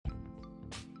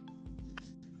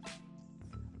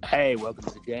Hey, welcome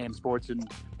to the JM Sports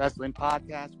and Wrestling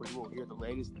Podcast, where you will hear the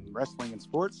latest in wrestling and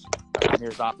sports.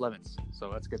 Here's Off Limits. So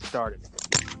let's get started.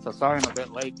 So sorry I'm a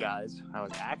bit late, guys. I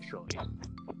was actually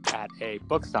at a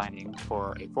book signing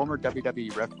for a former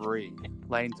WWE referee.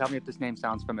 Lane, tell me if this name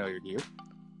sounds familiar to you.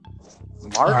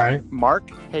 Mark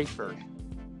Hayford.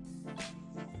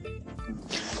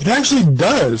 It actually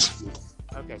does.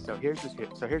 Okay, so here's his history.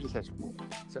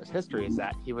 So his history is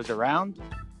that he was around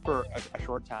for a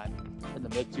short time in the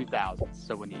mid-2000s.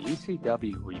 So when the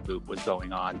ECW reboot was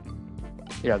going on,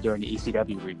 during the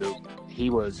ECW reboot, he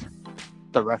was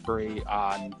the referee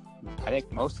on, I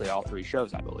think, mostly all three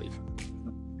shows, I believe.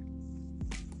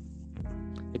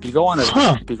 If you go onto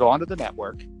the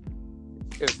network,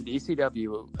 it was the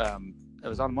ECW. It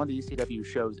was on one of the ECW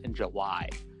shows in July.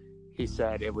 He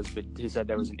said there was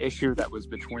an issue that was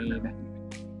between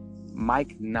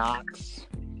Mike Knox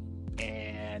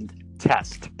and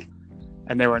Test,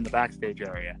 and they were in the backstage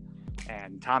area,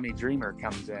 and Tommy Dreamer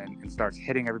comes in and starts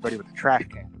hitting everybody with a trash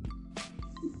can.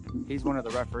 He's one of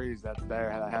the referees that's there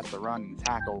that has to run and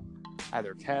tackle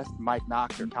either Test, Mike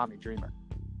Knox, or Tommy Dreamer.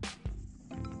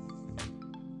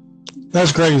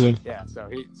 That's crazy. Yeah,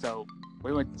 so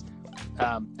we went.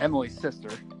 Emily's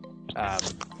sister,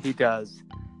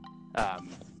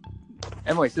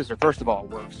 Emily's sister, first of all,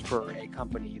 works for a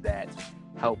company that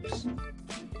helps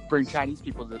bring Chinese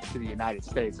people to the United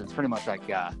States. It's pretty much like,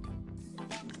 how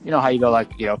you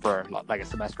go for like a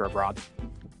semester abroad.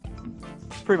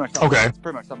 It's pretty much something, It's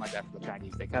pretty much something like that for the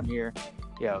Chinese. They come here,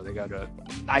 they go to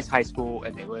a nice high school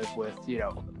and they live with,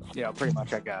 pretty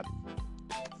much like a,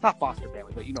 not foster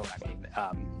family, but you know what I mean,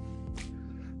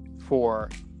 for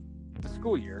the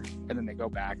school year, and then they go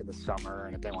back in the summer,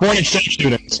 and if they want foreign exchange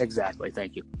students. Exactly,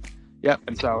 thank you. Yep,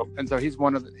 and so he's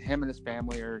him and his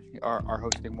family are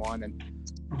hosting one, and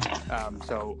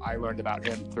so I learned about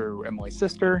him through Emily's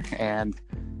sister, and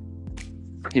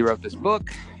he wrote this book,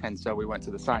 and so we went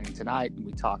to the signing tonight, and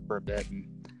we talked for a bit, and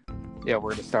we're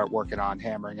going to start working on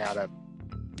hammering out a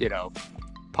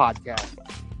podcast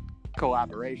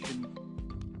collaboration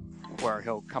where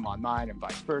he'll come on mine and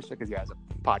vice versa, because he has a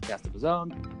podcast of his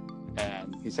own.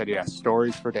 And he said he has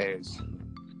stories for days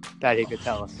that he could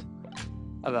tell us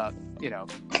about,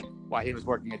 why he was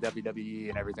working at WWE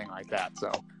and everything like that.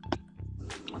 So,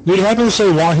 did you happen to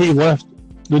say why he left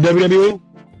the WWE?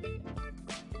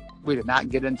 We did not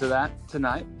get into that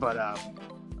tonight, but I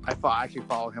actually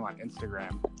follow him on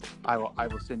Instagram. I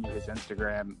will send you his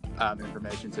Instagram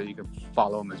information so you can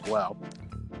follow him as well.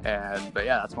 But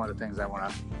yeah, that's one of the things I want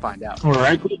to find out. All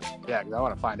right. Yeah, because I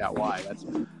want to find out why. That's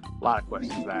a lot of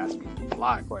questions to ask me. A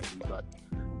lot of questions, but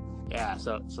yeah,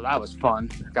 so that was fun.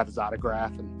 Got his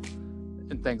autograph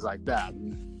and things like that.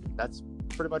 And that's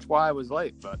pretty much why I was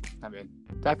late. But I mean,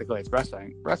 technically it's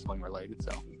wrestling related,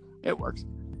 so it works.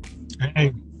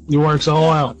 Hey, it works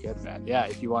all out. Okay, man. Yeah,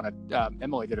 if you want to,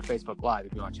 Emily did a Facebook Live.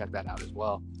 If you want to check that out as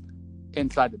well,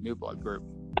 inside the New Blood group,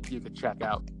 you could check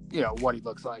out, what he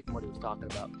looks like and what he was talking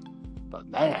about. But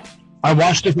man, I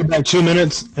watched it for about 2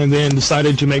 minutes and then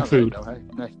decided to make food.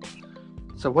 Hey.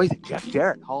 So what do you think, Jeff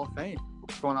Jarrett, Hall of Fame?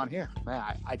 What's going on here? Man,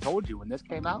 I told you when this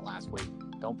came out last week,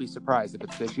 don't be surprised if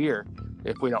it's this year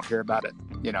if we don't hear about it,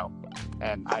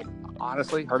 And I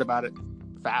honestly heard about it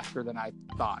faster than I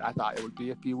thought. I thought it would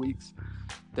be a few weeks.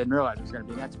 Didn't realize it was going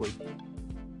to be next week.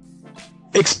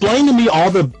 Explain to me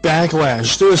all the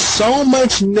backlash. There is so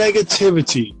much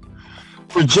negativity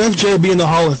for Jeff Jarrett being in the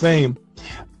Hall of Fame.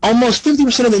 Almost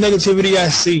 50% of the negativity I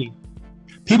see,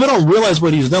 people don't realize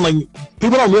what he's done. Like,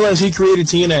 people don't realize he created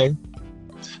TNA.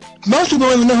 Most people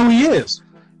don't even know who he is.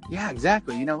 Yeah,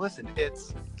 exactly. Listen,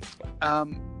 it's,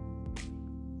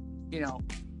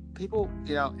 people,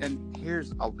 and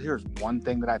here's one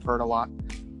thing that I've heard a lot.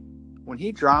 When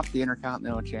he dropped the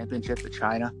Intercontinental Championship to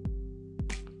China,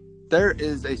 there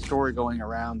is a story going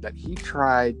around that he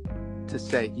tried to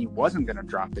say he wasn't going to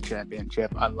drop the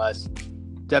championship unless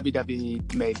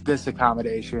WWE made this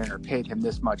accommodation or paid him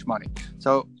this much money.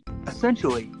 So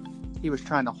essentially, he was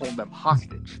trying to hold them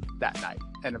hostage that night.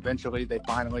 And eventually they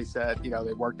finally said,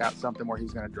 they worked out something where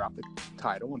he's going to drop the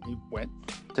title, and he went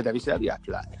to WCW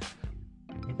after that.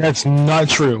 That's not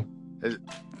true. He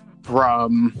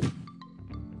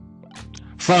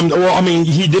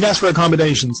did ask for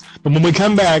accommodations, but when we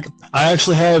come back, I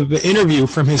actually have the interview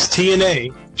from his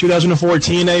TNA 2004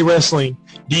 TNA Wrestling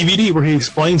DVD where he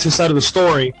explains his side of the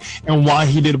story and why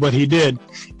he did what he did.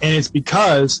 And it's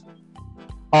because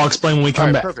I'll explain when we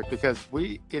come back. Perfect, because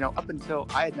we, up until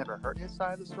I had never heard his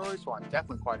side of the story, so I'm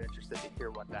definitely quite interested to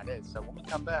hear what that is. So when we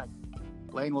come back,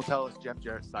 Lane will tell us Jeff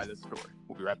Jarrett's side of the story.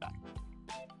 We'll be right back.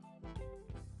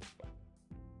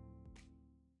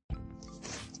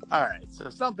 All right, so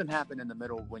something happened in the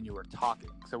middle when you were talking.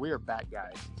 So we were bad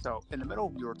guys. So in the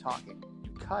middle you were talking,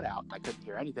 you cut out, and I couldn't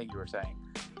hear anything you were saying.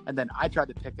 And then I tried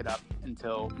to pick it up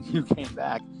until you came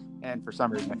back, and for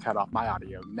some reason it cut off my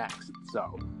audio next.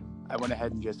 So I went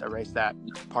ahead and just erased that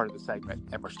part of the segment,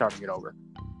 and we're starting it over.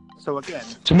 So again,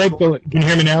 can you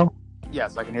hear me now?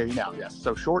 Yes, I can hear you now. Yes.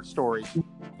 So short story,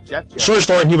 Jeff Jarrett. Short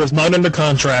story, he was not under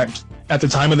contract at the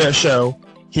time of that show.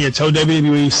 He had told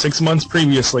WWE 6 months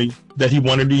previously that he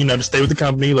wanted to stay with the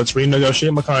company. Let's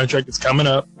renegotiate my contract. It's coming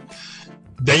up.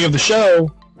 Day of the show,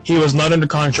 he was not under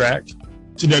contract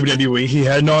to WWE. He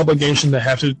had no obligation to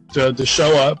have to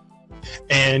show up.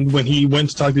 And when he went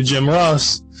to talk to Jim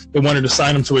Ross, they wanted to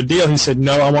sign him to a deal. He said,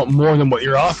 "No, I want more than what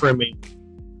you're offering me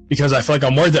because I feel like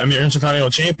I'm worth it. I'm your Intercontinental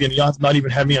Champion. Y'all not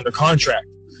even have me under contract.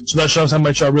 So that shows how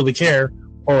much y'all really care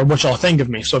or what y'all think of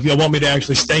me. So if y'all want me to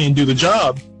actually stay and do the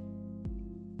job,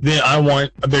 then I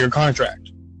want a bigger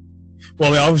contract."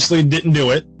 Well, he obviously didn't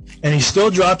do it, and he still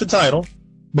dropped the title,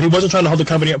 but he wasn't trying to hold the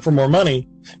company up for more money.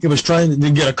 He was trying to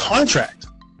get a contract.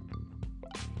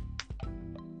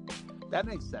 That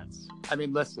makes sense. I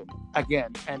mean, listen,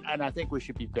 again, and I think we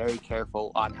should be very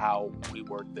careful on how we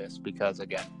word this because,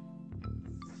 again,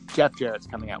 Jeff Jarrett's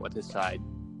coming out with his side.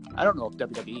 I don't know if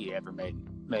WWE ever made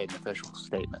an official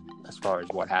statement as far as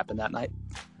what happened that night.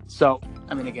 So,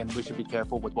 I mean, again, we should be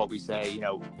careful with what we say.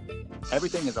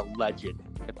 Everything is alleged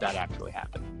if that actually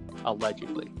happened.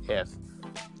 Allegedly,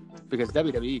 because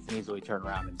WWE can easily turn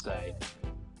around and say,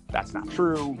 that's not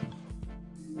true.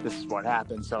 This is what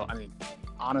happened. So, I mean,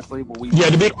 honestly,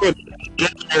 to be clear,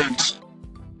 Jeff Jarrett,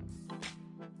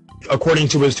 according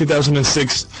to his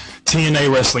 2006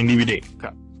 TNA Wrestling DVD.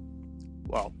 Okay.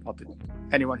 Well,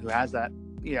 anyone who has that,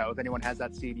 if anyone has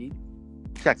that CD,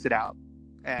 checks it out.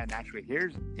 And actually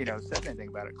said anything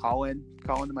about it, call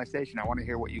into my station. I want to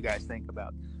hear what you guys think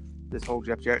about this whole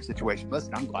Jeff Jarrett situation.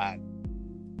 Listen, I'm glad.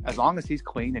 As long as he's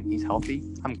clean and he's healthy,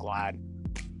 I'm glad,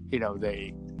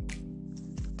 they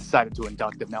decided to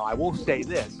induct him. Now, I will say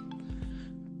this.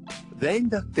 They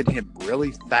inducted him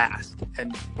really fast.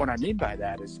 And what I mean by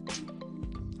that is,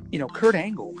 Kurt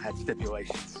Angle had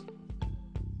stipulations.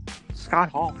 Scott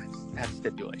Hall has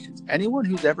stipulations. Anyone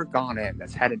who's ever gone in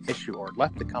that's had an issue or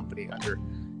left the company under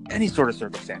any sort of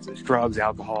circumstances, drugs,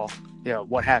 alcohol,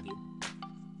 what have you,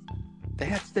 they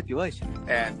had stipulations.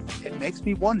 And it makes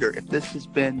me wonder if this has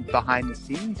been behind the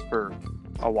scenes for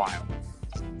a while.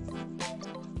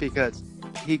 Because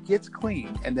he gets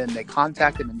clean and then they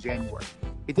contact him in January.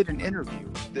 He did an interview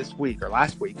this week or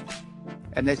last week,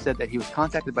 and they said that he was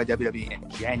contacted by WWE in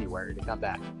January to come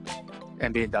back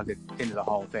and be inducted into the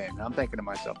Hall of Fame. And I'm thinking to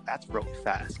myself, that's really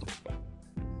fast.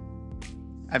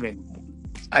 I mean,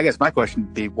 I guess my question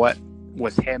would be, what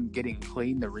was him getting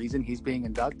clean the reason he's being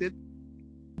inducted?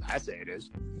 I say it is.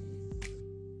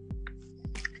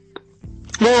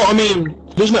 Well, I mean,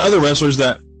 there's been other wrestlers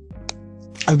that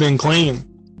have been clean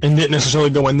and didn't necessarily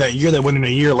go in that year. They went in a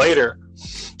year later.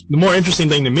 The more interesting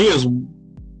thing to me is,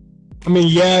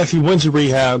 if he went to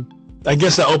rehab, I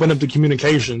guess that opened up the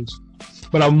communications.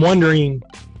 But I'm wondering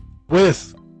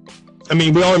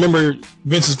we all remember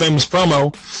Vince's famous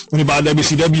promo when he bought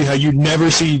WCW, how you'd never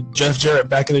see Jeff Jarrett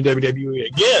back in the WWE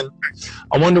again.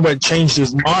 I wonder what changed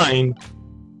his mind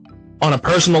on a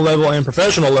personal level and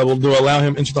professional level to allow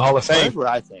him into the Hall of Fame. That's what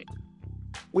I think.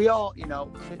 We all,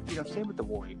 same with the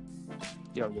Warrior.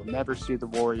 You'll never see the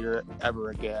Warrior ever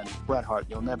again. Bret Hart,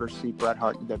 you'll never see Bret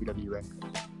Hart in WWE.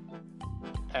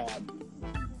 And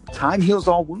time heals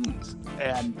all wounds.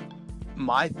 And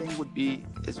my thing would be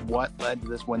is what led to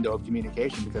this window of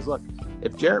communication. Because look,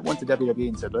 if Jarrett went to WWE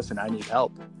and said, "Listen, I need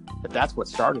help," if that's what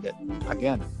started it,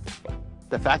 again,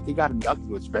 the fact he got inducted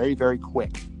was very, very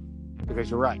quick. Because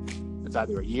you're right, it's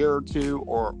either a year or two,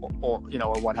 or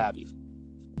what have you.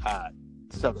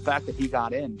 So the fact that he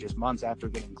got in just months after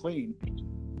getting clean,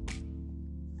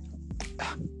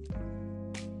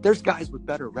 there's guys with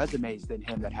better resumes than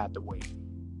him that had to wait.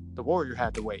 The Warrior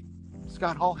had to wait.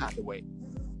 Scott Hall had to wait.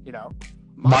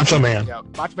 Macho Man.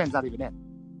 Macho Man's not even in.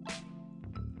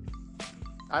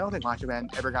 I don't think Macho Man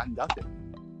ever got inducted.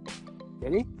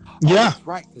 Did he? Yeah. That's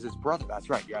right, because his brother. That's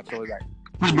right. You're absolutely right.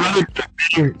 His brother,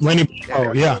 Lenny.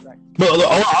 Yeah. Right.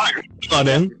 But he's not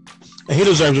in. And he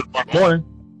deserves it a lot more.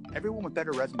 Everyone with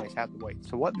better resumes had to wait.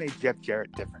 So what made Jeff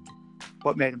Jarrett different?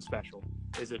 What made him special?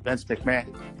 Is it Vince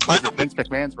McMahon? Is it Vince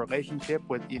McMahon's relationship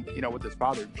with with his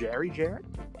father, Jerry Jarrett?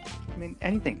 I mean,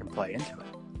 anything can play into it.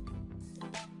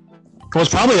 Well,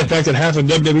 it's probably the fact that half of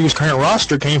WWE's current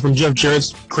roster came from Jeff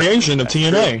Jarrett's creation of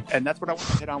TNA. True. And that's what I want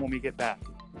to hit on when we get back.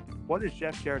 What is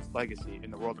Jeff Jarrett's legacy in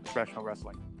the world of professional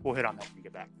wrestling? We'll hit on that when we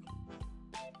get back.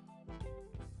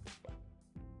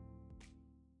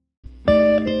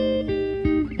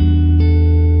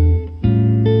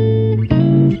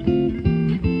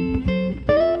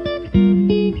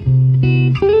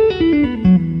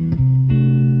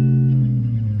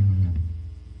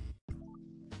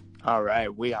 All right,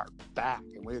 we are back,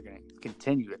 and we're going to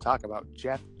continue to talk about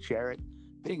Jeff Jarrett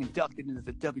being inducted into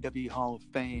the WWE Hall of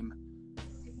Fame.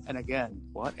 And again,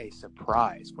 what a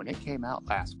surprise when it came out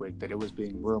last week that it was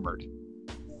being rumored.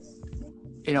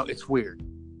 You know, it's weird.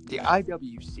 The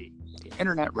IWC, the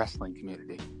Internet Wrestling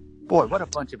Community, boy, what a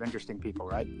bunch of interesting people,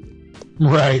 right?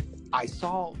 Right. I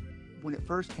saw when it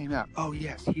first came out, oh,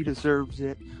 yes, he deserves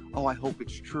it. Oh, I hope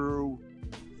it's true.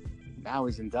 Now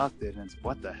he's inducted, and it's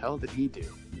what the hell did he do?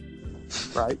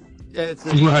 Right?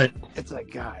 Right. It's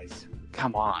like, guys,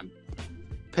 come on.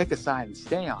 Pick a side and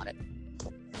stay on it.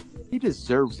 He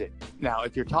deserves it. Now,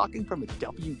 if you're talking from a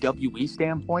WWE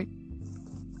standpoint,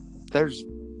 there's,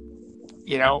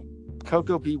 you know,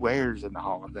 Coco Beware's in the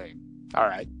Hall of Fame. All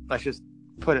right, let's just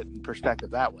put it in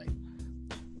perspective that way.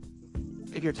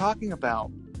 If you're talking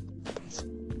about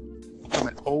from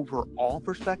an overall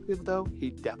perspective, though, he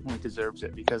definitely deserves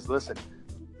it. Because, listen,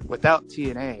 without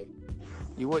TNA,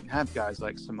 you wouldn't have guys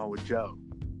like Samoa Joe,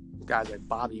 guys like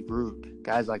Bobby Roode,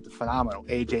 guys like the phenomenal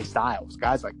AJ Styles,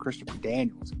 guys like Christopher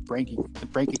Daniels, Frankie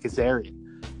Kazarian,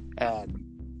 and,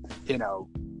 you know,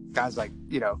 guys like,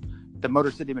 you know, the Motor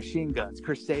City Machine Guns,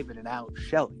 Chris Sabin and Alex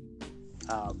Shelley.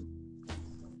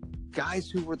 Guys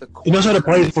who were the core. He knows how to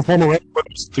play for former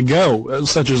wrestlers to go,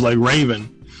 such as like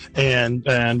Raven and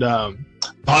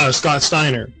Scott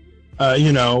Steiner.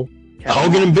 You know,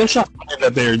 Hogan and Bischoff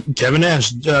up there, Kevin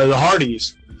Nash, the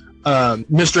Hardys,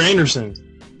 Mr.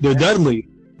 Anderson, the Dudley.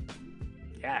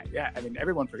 Yeah. I mean,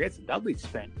 everyone forgets that Dudley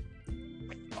spent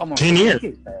almost 10 years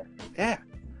there. Yeah.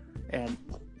 And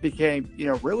became, you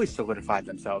know, really solidified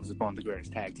themselves as one of the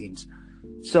greatest tag teams.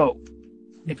 So,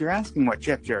 if you're asking what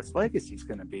Jeff Jarrett's legacy is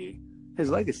going to be, his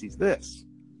legacy is this.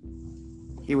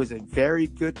 He was a very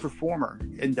good performer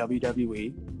in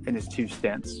WWE in his 2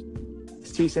 stints.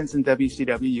 His 2 stints in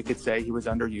WCW, you could say he was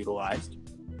underutilized,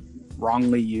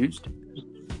 wrongly used.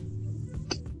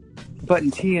 But in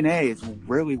TNA is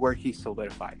really where he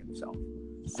solidified himself.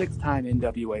 6-time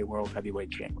NWA World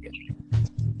Heavyweight Champion.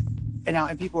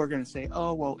 And people are going to say,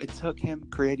 oh, well, it took him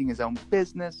creating his own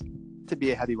business to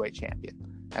be a heavyweight champion.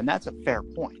 And that's a fair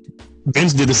point.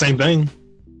 Vince did the same thing.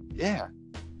 Yeah.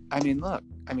 I mean, look.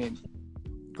 I mean,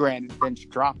 granted, Vince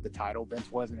dropped the title. Vince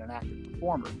wasn't an active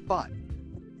performer. But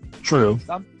true.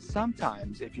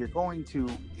 Sometimes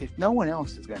if no one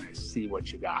else is going to see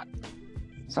what you got,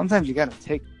 sometimes you got to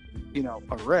take, you know,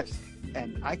 a risk.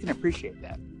 And I can appreciate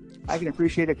that. I can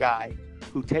appreciate a guy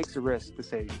who takes a risk to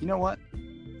say, you know what?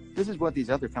 This is what these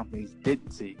other companies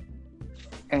didn't see.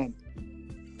 And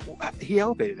he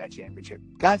elevated that championship.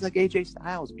 Guys like AJ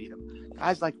Styles beat him.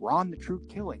 Guys like Ron the Truth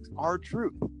Killings,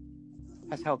 R-Truth,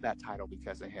 has held that title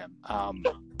because of him.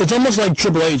 It's almost like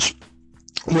Triple H,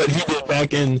 what he did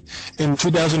back in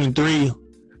 2003,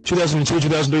 2002,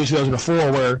 2003,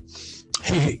 2004, where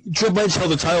Triple H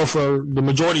held the title for the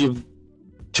majority of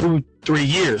 2-3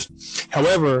 years.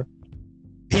 However,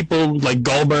 people like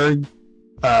Goldberg,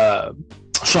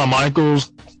 Shawn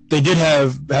Michaels, they did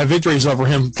have victories over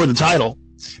him for the title.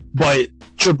 But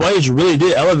Triple H really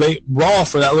did elevate Raw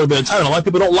for that little bit of time. And a lot of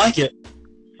people don't like it.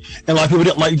 And a lot of people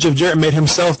didn't like Jeff Jarrett made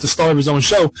himself the star of his own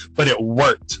show, but it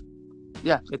worked.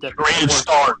 Yeah. It created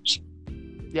stars.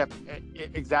 Yeah,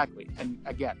 exactly. And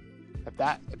again, if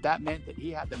that meant that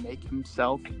he had to make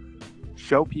himself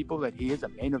show people that he is a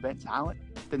main event talent,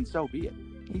 then so be it.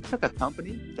 He took a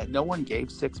company that no one gave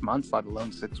 6 months, let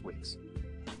alone 6 weeks.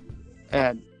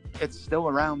 And it's still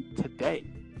around today,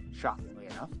 shockingly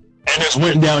enough. And it's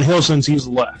went downhill since he's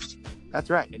left. That's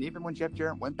right. And even when Jeff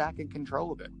Jarrett went back in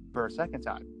control of it for a second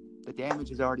time, the damage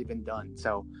has already been done.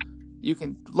 So you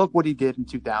can look what he did in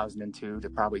 2002 to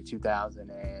probably 2000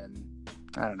 and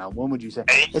I don't know. When would you say?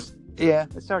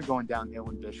 It started going downhill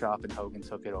when Bischoff and Hogan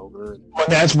took it over. Well,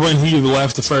 that's when he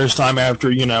left the first time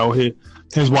after, you know,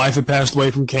 his wife had passed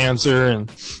away from cancer,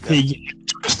 and he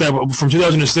took a step from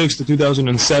 2006 to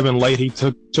 2007. Late, he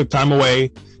took time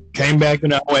away, came back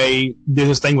in LA, did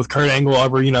his thing with Kurt Angle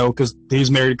over, you know, because he's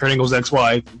married to Kurt Angle's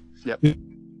ex-wife. Yep.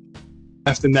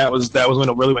 And that was when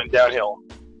it really went downhill.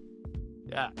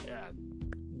 Yeah.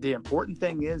 The important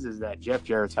thing is that Jeff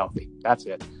Jarrett's healthy. That's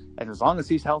it. And as long as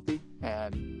he's healthy,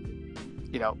 and,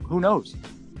 you know, who knows?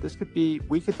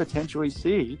 We could potentially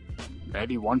see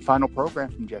maybe one final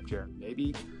program from Jeff Jarrett.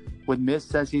 Maybe when Miz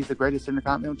says he's the greatest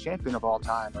Intercontinental Champion of all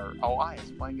time, or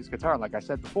Elias playing his guitar, like I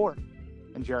said before,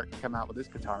 and Jarrett can come out with his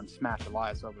guitar and smash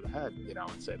Elias over the head, you know,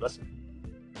 and say, listen,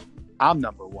 I'm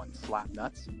number one, slap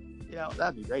nuts. You know,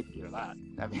 that'd be great to hear that.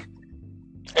 I mean,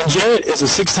 and Jarrett is a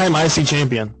 6-time IC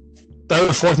champion. That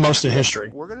was the 4th most in history.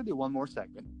 We're going to do one more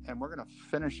segment, and we're going to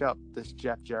finish up this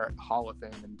Jeff Jarrett Hall of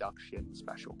Fame induction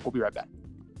special. We'll be right back.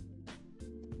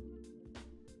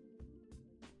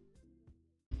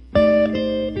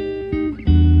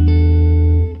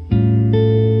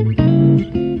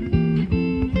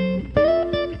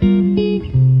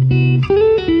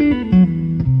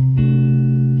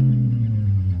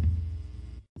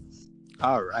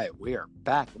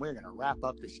 back and we're going to wrap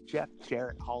up this Jeff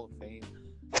Jarrett Hall of Fame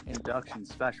induction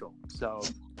special. So,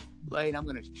 Lane, I'm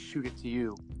going to shoot it to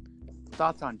you.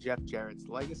 Thoughts on Jeff Jarrett's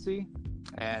legacy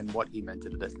and what he meant to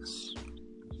the business?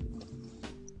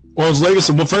 Well, his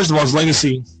legacy. Well, first of all, his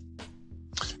legacy.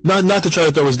 Not to try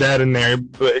to throw his dad in there,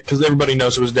 because everybody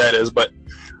knows who his dad is, but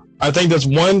I think that's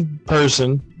one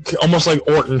person, almost like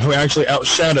Orton, who actually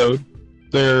outshadowed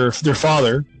their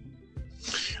father.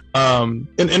 In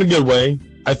a good way.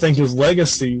 I think his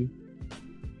legacy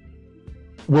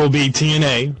will be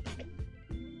TNA.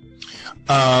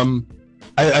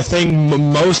 I think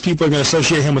most people are going to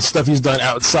associate him with stuff he's done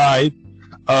outside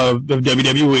of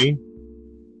WWE,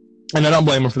 and I don't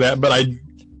blame him for that. But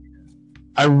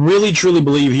I really truly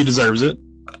believe he deserves it.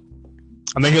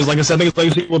 I think like I said, I think his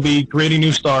legacy will be creating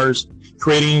new stars,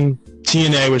 creating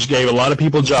TNA, which gave a lot of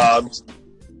people jobs,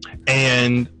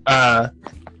 and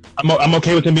I'm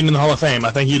okay with him being in the Hall of Fame.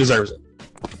 I think he deserves it.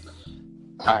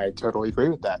 I totally agree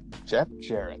with that. Jeff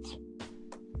Jarrett,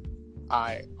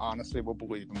 I honestly will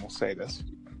believe, and will say this,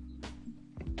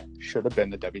 should have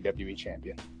been the WWE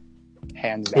champion.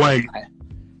 Hands down. Like,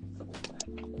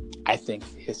 I think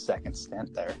his second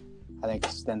stint there,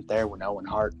 when Owen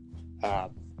Hart,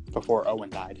 before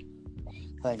Owen died,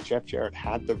 I think Jeff Jarrett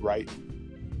had the right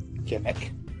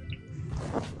gimmick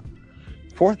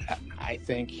for that. I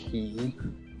think he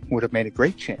would have made a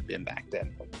great champion back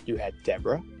then. You had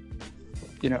Deborah.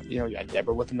 You had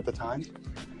Deborah with him at the time.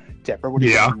 Deborah would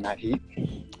have gotten that heat.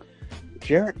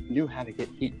 Jarrett knew how to get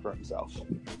heat for himself.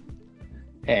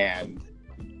 And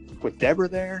with Deborah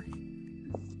there,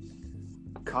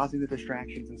 causing the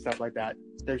distractions and stuff like that,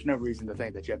 there's no reason to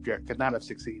think that Jeff Jarrett could not have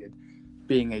succeeded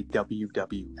being a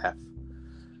WWE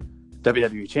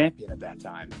champion at that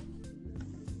time.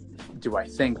 Do I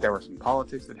think there were some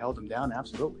politics that held him down?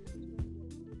 Absolutely.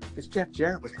 Because Jeff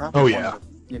Jarrett was probably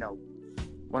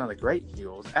one of the great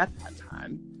heels at that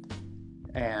time.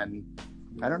 And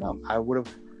I don't know. I would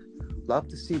have loved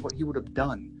to see what he would have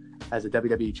done as a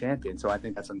WWE champion. So I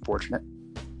think that's unfortunate.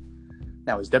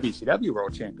 Now, his WCW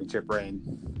World Championship reign,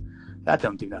 that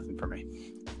don't do nothing for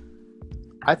me.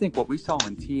 I think what we saw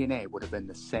in TNA would have been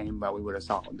the same that we would have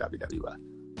saw in WWF.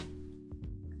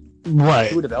 Right.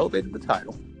 He would have elevated the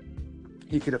title.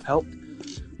 He could have helped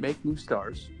make new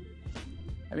stars.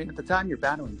 I mean, at the time you're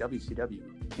battling WCW,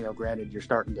 granted you're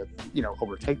starting to,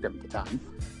 overtake them at the time,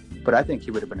 but I think he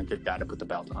would have been a good guy to put the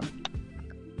belt on.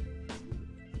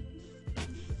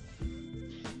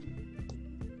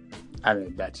 I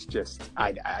mean, that's just,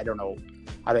 I don't know.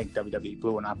 I think WWE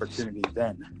blew an opportunity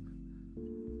then.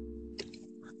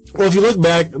 Well, if you look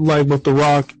back, like with The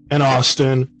Rock and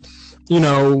Austin,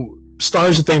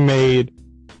 stars that they made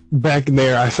back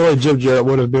there, I feel like Jeff Jarrett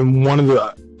would have been one of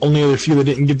the only other few that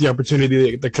didn't get the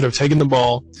opportunity that could have taken the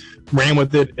ball, ran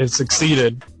with it, and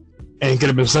succeeded, and could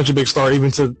have been such a big star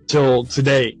even till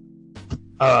today.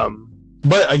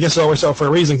 But I guess it always out for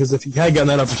a reason, because if he had gotten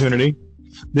that opportunity,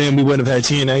 then we wouldn't have had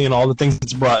TNA and all the things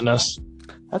it's brought in us.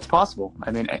 That's possible.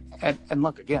 I mean, and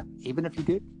look, again, even if he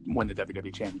did win the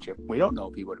WWE Championship, we don't know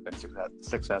if he would have been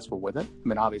successful with it. I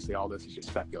mean, obviously, all this is just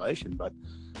speculation, but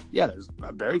yeah, there's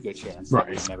a very good chance that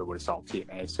he never would have solved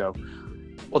TNA. So,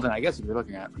 well, then I guess if you're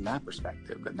looking at it from that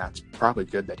perspective, then that's probably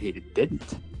good that he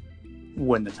didn't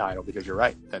win the title, because you're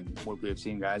right. Then we have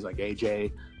seen guys like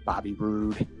AJ, Bobby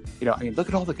Roode. Look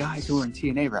at all the guys who are in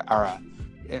TNA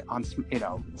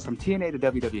from TNA to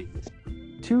WWE.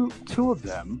 Two of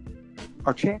them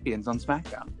are champions on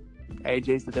SmackDown.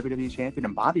 AJ's the WWE champion,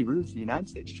 and Bobby Roode's the United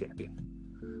States champion.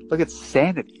 Look at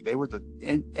Sanity. They were the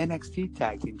NXT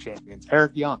tag team champions.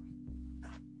 Eric Young.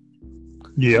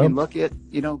 Yeah. And look at,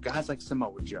 guys like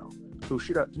Samoa Joe, who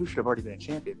should have already been a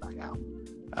champion by now.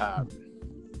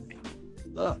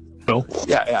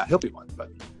 Yeah, he'll be one. But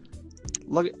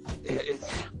look at it.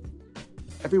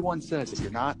 Everyone says if you're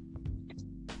not,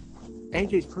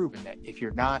 AJ's proven that if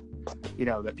you're not,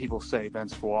 that people say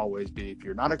Vince will always be, if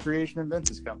you're not a creation in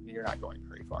Vince's company, you're not going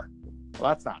very far. Well,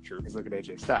 that's not true, because look at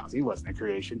AJ Styles. He wasn't a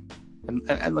creation.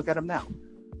 And look at him now.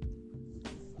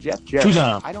 Jeff Jarrett.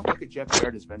 I don't look at Jeff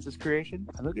Jarrett as Vince's creation.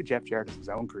 I look at Jeff Jarrett as his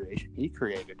own creation. He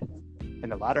created, in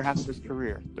the latter half of his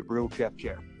career, the real Jeff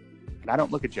Jarrett. And I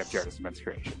don't look at Jeff Jarrett as Vince's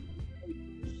creation.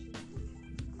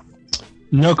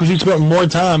 No, because he spent more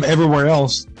time everywhere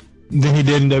else than he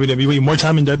did in WWE. More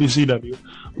time in WCW.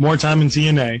 More time in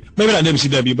TNA. Maybe not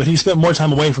WCW, but he spent more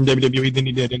time away from WWE than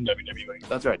he did in WWE.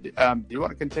 That's right. Do you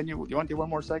want to continue? Do you want to do one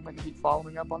more segment and keep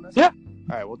following up on this? Yeah.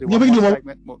 All right, we'll do one more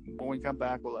segment. When we come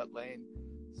back, we'll let Lane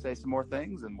say some more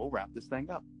things, and we'll wrap this thing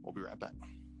up. We'll be right back.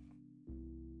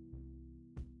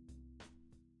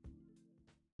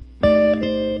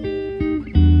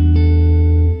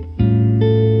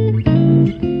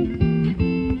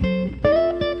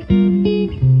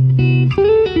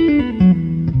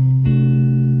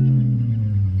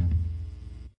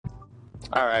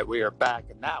 we are back,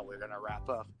 and now we're going to wrap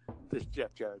up this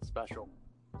Jeff Jarrett special.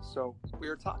 So we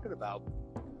were talking about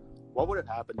what would have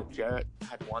happened if Jarrett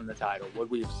had won the title. Would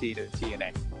we have seen it at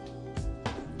TNA?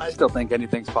 I still think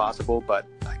anything's possible, but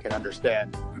I can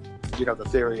understand, the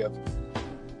theory of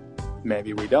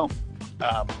maybe we don't.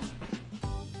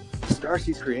 Stars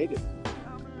he's created,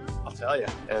 I'll tell you,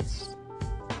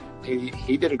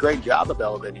 he did a great job of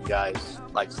elevating guys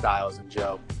like Styles and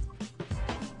Joe.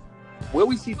 Will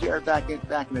we see Jarrett back in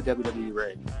the WWE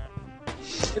ring?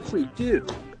 If we do,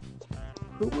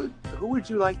 who would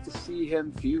you like to see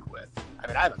him feud with? I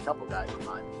mean, I have a couple guys in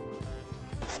mind.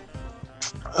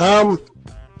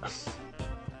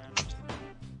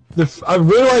 I'd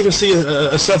really like to see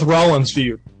a Seth Rollins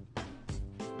feud.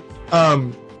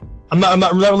 I'm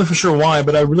not really for sure why,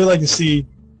 but I'd really like to see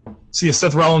a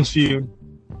Seth Rollins feud.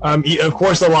 Of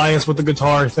course, the alliance with the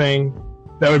guitar thing,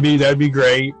 that'd be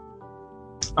great.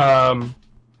 I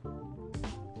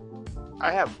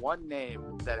have one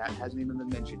name that hasn't even been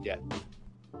mentioned yet,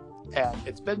 and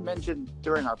it's been mentioned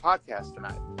during our podcast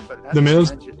tonight, but it hasn't been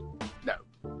mentioned. No,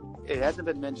 it hasn't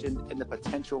been mentioned in the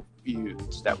potential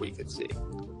feuds that we could see.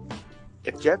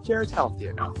 If Jeff Jarrett's healthy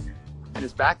enough and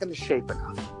is back into shape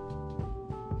enough,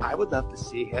 I would love to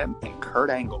see him and Kurt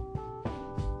Angle.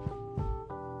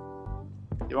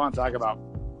 You want to talk about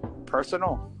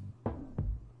personal?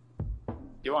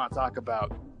 You want to talk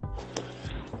about...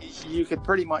 You could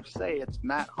pretty much say it's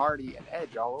Matt Hardy and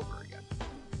Edge all over again.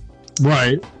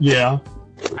 Right, yeah.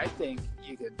 I think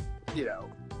you could,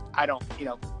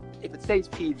 if it stays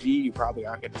PG, you probably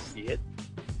aren't going to see it.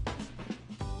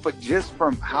 But just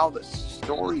from how the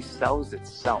story sells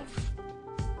itself,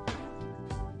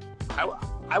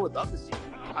 I would love to see it.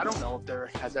 I don't know if there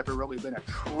has ever really been a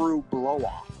true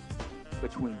blow-off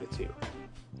between the two.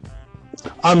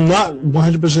 I'm not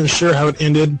 100% sure how it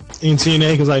ended in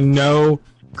TNA because I know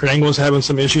Kurt Angle was having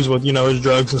some issues with, his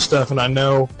drugs and stuff, and I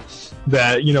know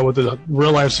that, with the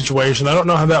real-life situation, I don't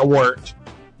know how that worked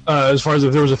as far as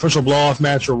if there was an official blow-off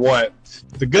match or what.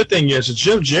 But the good thing is that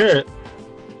Jeff Jarrett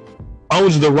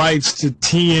owns the rights to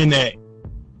TNA.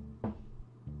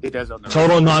 He does own the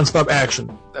Total non-stop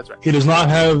action. That's right. He does not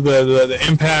have the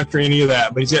Impact or any of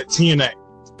that, but he's got TNA.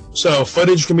 So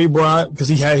footage can be brought because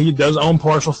he does own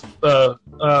partial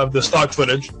of the stock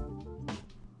footage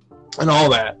and all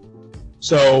that.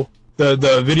 So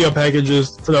the video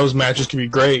packages for those matches can be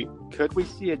great. Could we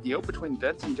see a deal between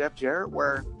Vince and Jeff Jarrett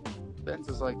where Vince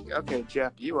is like, okay,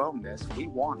 Jeff, you own this. We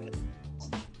want it.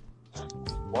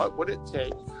 What would it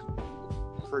take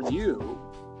for you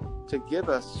to give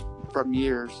us from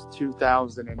years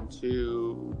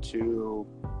 2002 to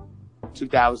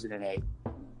 2008?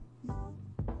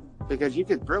 Because you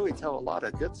could really tell a lot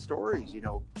of good stories,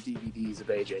 DVDs of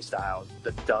AJ Styles,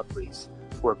 the Dudleys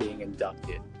were being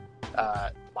inducted,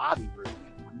 Bobby Roode,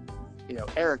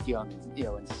 Eric Young,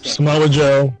 Samoa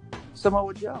Joe.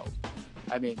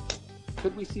 I mean,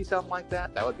 could we see something like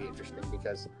that? That would be interesting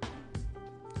because,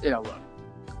 look.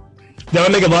 That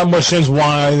would make a lot more sense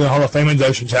why the Hall of Fame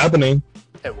induction's happening.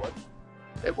 It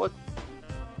would.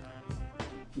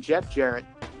 Jeff Jarrett,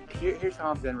 here's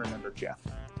how I'm going to remember Jeff.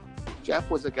 Jeff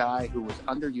was a guy who was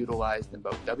underutilized in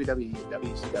both WWE and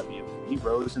WCW. He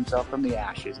rose himself from the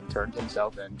ashes and turned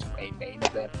himself into a main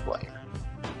event player.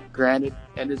 Granted,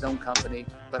 in his own company,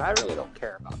 but I really don't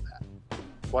care about that.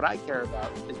 What I care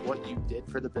about is what you did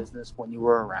for the business when you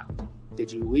were around.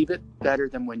 Did you leave it better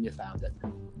than when you found it?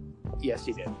 Yes,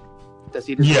 he did. Does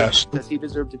he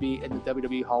deserve to be in the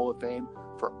WWE Hall of Fame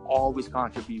for all his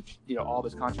contributions?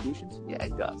 Yeah,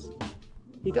 he does.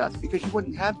 He does, because you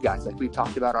wouldn't have guys like we've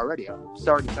talked about already. I'm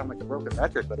sorry to sound like a broken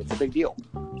record, but it's a big deal.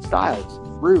 Styles,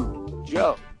 Roode,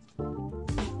 Joe,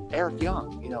 Eric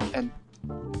Young, and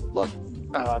look,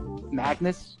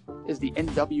 Magnus is the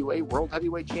NWA World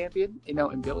Heavyweight Champion,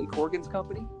 in Billy Corgan's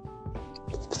company.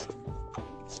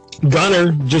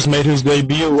 Gunner just made his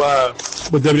debut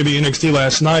with WWE NXT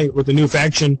last night with the new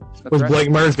faction with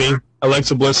Blake Murphy,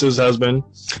 Alexa Bliss's husband,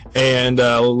 and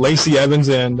Lacey Evans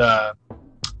and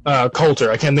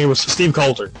Coulter. I can't think it was Steve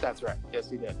Coulter. That's right.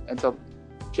 Yes, he did. And so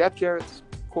Jeff Jarrett's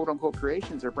quote-unquote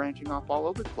creations are branching off all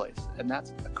over the place, and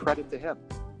that's a credit to him.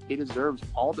 He deserves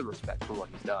all the respect for what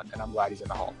he's done, and I'm glad he's in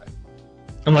the Hall of Fame.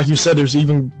 And like you said, there's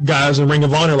even guys in Ring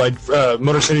of Honor like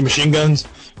Motor City Machine Guns,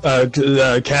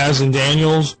 Kaz and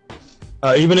Daniels.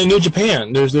 Even in New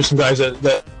Japan, there's some guys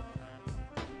that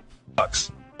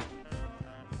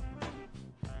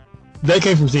they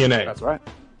came from TNA.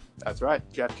 That's right.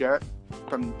 Jeff Jarrett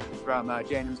from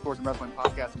J&M Sports and Wrestling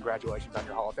Podcast. Congratulations on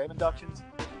your Hall of Fame inductions,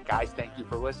 guys. Thank you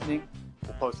for listening.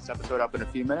 We'll post this episode up in a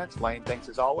few minutes. Lane, thanks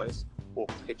as always. We'll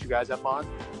hit you guys up on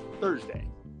Thursday.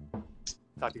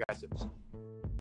 Talk to you guys soon.